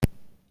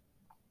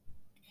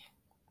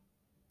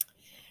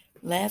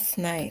Last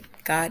night,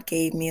 God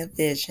gave me a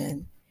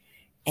vision,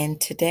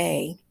 and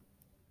today,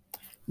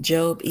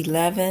 Job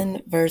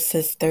 11,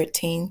 verses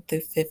 13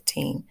 through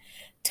 15,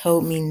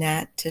 told me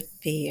not to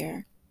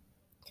fear.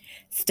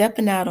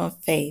 Stepping out on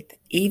faith,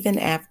 even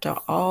after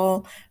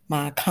all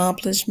my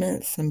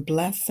accomplishments and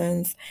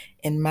blessings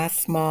in my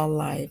small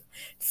life,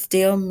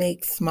 still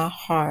makes my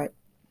heart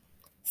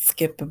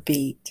skip a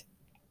beat.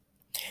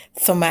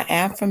 So, my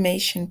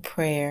affirmation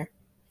prayer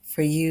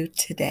for you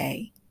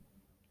today: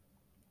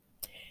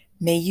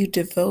 may you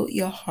devote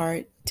your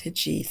heart to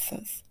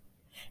Jesus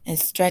and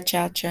stretch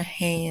out your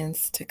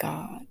hands to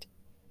God.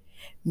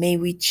 May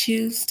we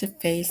choose to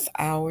face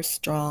our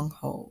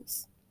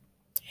strongholds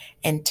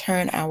and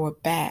turn our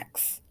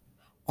backs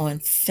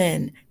on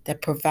sin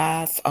that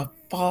provides a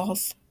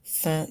false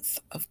sense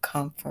of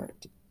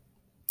comfort.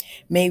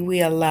 May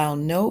we allow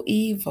no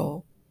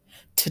evil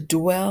to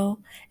dwell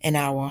in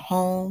our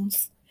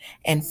homes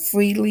and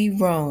freely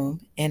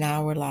roam in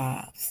our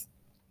lives.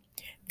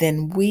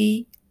 Then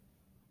we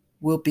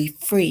will be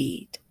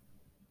freed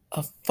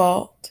of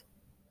fault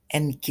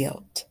and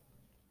guilt.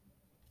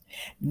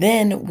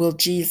 Then will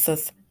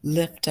Jesus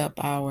lift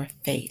up our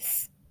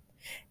face.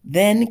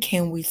 Then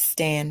can we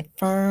stand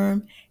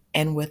firm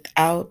and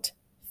without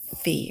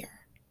fear.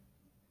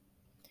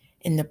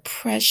 In the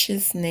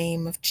precious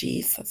name of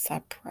Jesus, I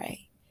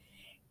pray.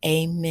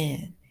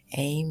 Amen,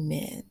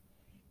 amen,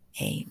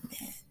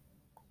 amen.